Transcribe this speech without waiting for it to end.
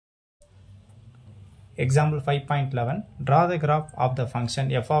Example 5.11 draw the graph of the function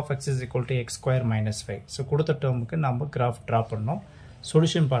f of x is equal to x square minus 5. So கொடுத்த டேர்முக்கு நம்ம graph draw பண்ணோம்.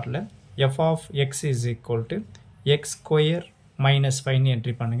 Solution partல f of x is equal to x square minus 5 னு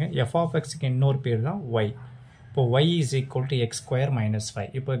entry பண்ணுங்க. f of x க்கு இன்னொரு பேர் தான் y. இப்போ y is equal to x square minus 5.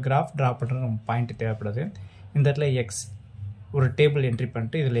 இப்போ graph draw பண்றது நம்ம பாயிண்ட் தேவைப்படுது. இந்த இடத்துல x ஒரு டேபிள் என்ட்ரி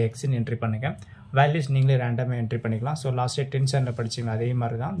பண்ணிட்டு இதில் x னு என்ட்ரி பண்ணுங்க. வேல்யூஸ் நீங்களே ரேண்டமாக என்ட்ரி பண்ணிக்கலாம். ஸோ லாஸ்ட் டென்த் ஸ்டாண்டர்ட் படிச்சிங்க அதே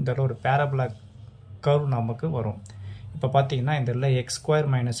மாதிரி தான் இந்த ஒரு பேரபோலா கர்வ் நமக்கு வரும். இப்போ பார்த்தீங்கன்னா இந்த இடத்துல x ஸ்கொயர்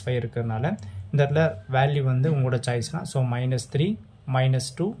மைனஸ் 5 இருக்கிறதுனால இந்த இடத்துல வேல்யூ வந்து உங்களோட சாய்ஸ்னால் ஸோ -3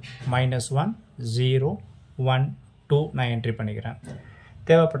 -2 -1 0 1 2 நான் என்ட்ரி பண்ணிக்கிறேன்.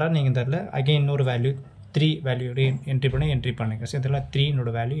 தேவைப்பட்டால் நீங்கள் இந்த இடத்துல அகெயின் இன்னொரு வேல்யூ 3 வேல்யூ என்ட்ரி பண்ணுங்க. ஸோ இதில்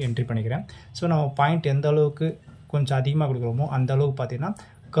 3 வேல்யூ என்ட்ரி பண்ணிக்கிறேன். ஸோ நம்ம பாயிண்ட் எந்த அளவுக்கு கொஞ்சம் அதிகமாக கொடுக்குறோமோ அந்த அளவுக்கு பார்த்தீங்கன்னா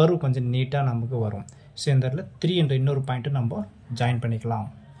கர்வ் கொஞ்சம் நீட்டாக நமக்கு வரும். ஸோ இந்த இடத்துல 3 என்ற இன்னொரு பாயிண்ட்டு நம்ம ஜாயின் பண்ணிக்கலாம்.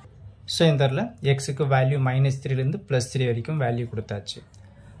 ஸோ இந்த இடத்துல எக்ஸுக்கு வேல்யூ -3லேருந்து +3 வரைக்கும் வேல்யூ கொடுத்தாச்சு.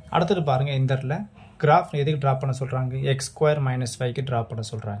 அடுத்தது பாருங்கள் இந்த இடத்துல கிராஃப் எதுக்கு ட்ரா பண்ண சொல்கிறாங்க x ஸ்கொயர் minus 5க்கு ட்ரா பண்ண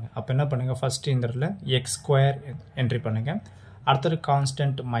சொல்கிறாங்க. அப்போ என்ன பண்ணுங்கள் ஃபஸ்ட்டு இந்த இடத்துல x ஸ்கொயர் என்ட்ரி பண்ணுங்கள். அடுத்தது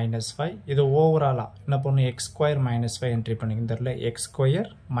கான்ஸ்டன்ட் -5 இது ஓவராலாக என்ன பண்ணும் x ஸ்கொயர் -5 என்ட்ரி பண்ணுங்க. இந்த இடத்துல x square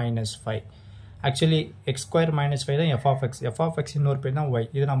 -5 actually x square -5 தான் f of x இன்னொரு பேர் தான் y.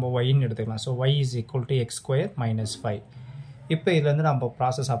 இது நம்ம yன்னு எடுத்துக்கலாம். So y is equal to x square -5. இப்போ இதுலேருந்து நம்ம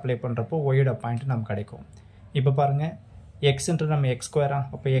ப்ராசஸ் அப்ளை பண்ணுறப்போ ஒயோட பாயிண்ட் நமக்கு கிடைக்கும். இப்போ பாருங்கள் எக்ஸ்ன்றது நம்ம x ஸ்கொயரா,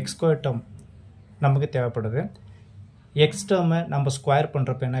 அப்போ x ஸ்கொயர் டேர்ம் நமக்கு தேவைப்படுது. எக்ஸ் டேர்மை நம்ம ஸ்கொயர்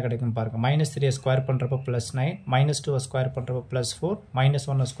பண்ணுறப்போ என்ன கிடைக்கும் பாருங்கள். -3 ஸ்கொயர் பண்ணுறப்போ +9 -2 ஸ்கொயர் பண்ணுறப்போ +4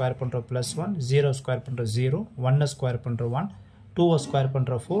 -1 ஸ்கொயர் பண்ணுறப்போ +1 0 ஸ்கொயர் பண்ணுற 0 1 ஸ்கொயர் பண்ணுற 1 2 ஸ்கொயர்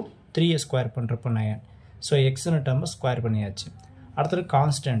பண்ணுற 4 3 ஸ்கொயர் பண்ணுறப்போ 9. ஸோ எக்ஸ்னு டேர்மை ஸ்கொயர் பண்ணியாச்சு. அடுத்தது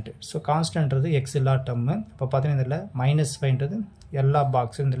கான்ஸ்டன்ட். ஸோ கான்ஸ்டன்ட்றது எக்ஸ் இல்லா டேர்மு. இப்போ பார்த்தீங்கன்னா இதில் -5ன்றது எல்லா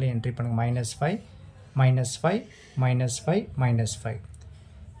பாக்ஸும் இதில் என்ட்ரி பண்ணுங்கள். -5 -5 -5 -5.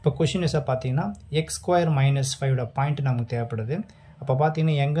 இப்போ கொஷின் வைஸாக பார்த்தீங்கன்னா x ஸ்கொயர் -5ஓட பாயிண்ட் நமக்கு தேவைப்படுது. அப்போ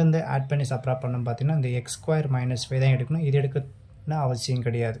பார்த்தீங்கன்னா எங்கேருந்து ஆட் பண்ணி சப்ராக்ட் பண்ணணும் பார்த்தீங்கன்னா இந்த x ஸ்கொயர் -5 தான் எடுக்கணும். இது எடுக்கணும்னு அவசியம்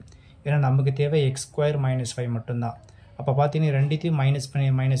கிடையாது. ஏன்னா நமக்கு தேவை x ஸ்கொயர் -5 மட்டும்தான். அப்போ பார்த்தீங்கன்னா ரெண்டுத்தையும் மைனஸ்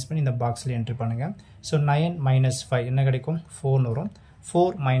பண்ணி இந்த பாக்ஸில் என்ட்ரி பண்ணுங்கள். ஸோ 9 - 5 என்ன கிடைக்கும் 4 வரும். 4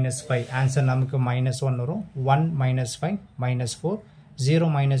 - 5 ஆன்சர் நமக்கு -1 வரும். 1 - 5 -4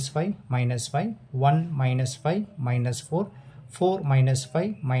 0 - 5 -5 1 - 5 -4 4 -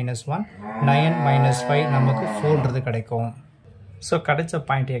 5 -1 9 - 5 நமக்கு 4ன்றது கிடைக்கும். ஸோ கிடைச்ச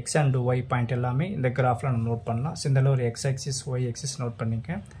point x and y point எல்லாமே இந்த கிராஃபில் நம்ம நோட் பண்ணலாம். ஸோ இந்த ஒரு x axis y axis note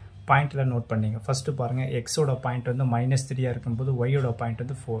பண்ணிக்க பாயிண்டில் நோட் பண்ணிங்க. ஃபஸ்ட்டு பாருங்கள் எக்ஸோட பாயிண்ட் வந்து -3 இருக்கும்போது ஒய்யோட பாயிண்ட்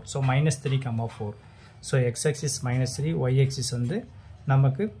வந்து 4. So -3, 4. So x axis -3 y axis வந்து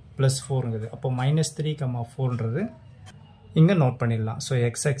நமக்கு +4ங்குது. அப்போ -3, 4ன்றது இங்கே நோட் பண்ணிடலாம். So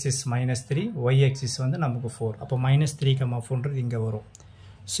x axis -3 y axis வந்து நமக்கு 4. அப்போ -3, 4ன்றது இங்கே வரும்.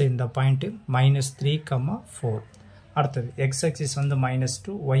 ஸோ இந்த பாயிண்ட்டு -3, 4. அடுத்தது x ஆக்சிஸ் வந்து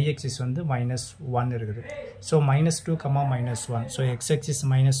 -2 y ஆக்சிஸ் வந்து -1 இருக்குது. So -2, -1. So x axis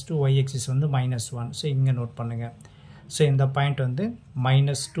 -2 y axis வந்து -1. ஸோ இங்கே நோட் பண்ணுங்கள். ஸோ இந்த பாயிண்ட் வந்து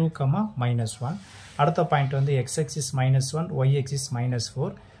 -2, -1. அடுத்த பாயிண்ட் வந்து x axis -1 y axis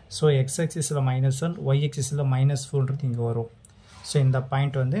 -4. So x ஆக்சிஸில் -1 y ஆக்சிஸில் -4ன்றது இங்கே வரும். ஸோ இந்த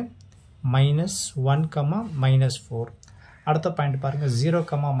பாயிண்ட் வந்து -1, -4. அடுத்த பாயிண்ட் பாருங்கள் 0,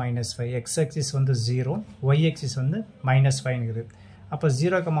 -5 x ஆக்சிஸ் வந்து 0 y ஆக்சிஸ் வந்து -5ங்குது. அப்போ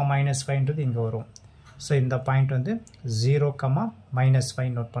 0, -5ன்றது இங்கே வரும். ஸோ இந்த பாயிண்ட் வந்து 0,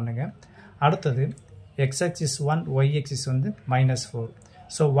 -5 நோட் பண்ணுங்கள். அடுத்தது x ஆக்சிஸ் 1 y ஆக்சிஸ் வந்து -4.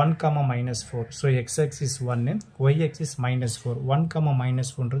 So 1, -4. So x axis 1 y axis -4 1,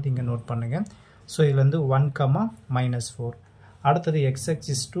 -4ன்றது இங்கே நோட் பண்ணுங்கள். ஸோ இதில் வந்து 1, -4. அடுத்தது x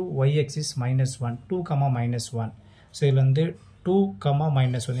axis 2 y axis -1 2, -1. So இதில் வந்து 2,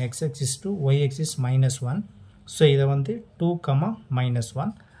 -1 x axis 2 y axis -1. So இதை வந்து 2,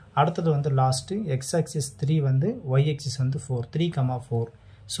 -1. அடுத்தது வந்து லாஸ்ட்டு x ஆக்சிஸ் 3 வந்து y ஆக்சிஸ் வந்து 4 3, 4.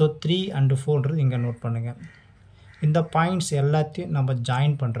 ஸோ 3 and 4ன்றது இங்கே நோட் பண்ணுங்கள். இந்த பாயிண்ட்ஸ் எல்லாத்தையும் நம்ம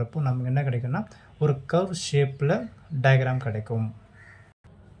ஜாயின் பண்ணுறப்போ நமக்கு என்ன கிடைக்கும்னா ஒரு கர்வ் ஷேப்பில் டயக்ராம் கிடைக்கும்.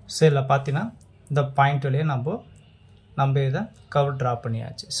 ஸோ இதில் பார்த்தீங்கன்னா இந்த பாயிண்ட் வழியே நம்ம இதை கர்வ் ட்ரா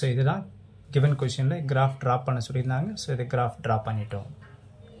பண்ணியாச்சு. ஸோ இதுதான் கிவன் கொஷனில் கிராஃப் ட்ரா பண்ண சொல்லியிருந்தாங்க. ஸோ இதை கிராஃப் ட்ரா பண்ணிட்டோம்.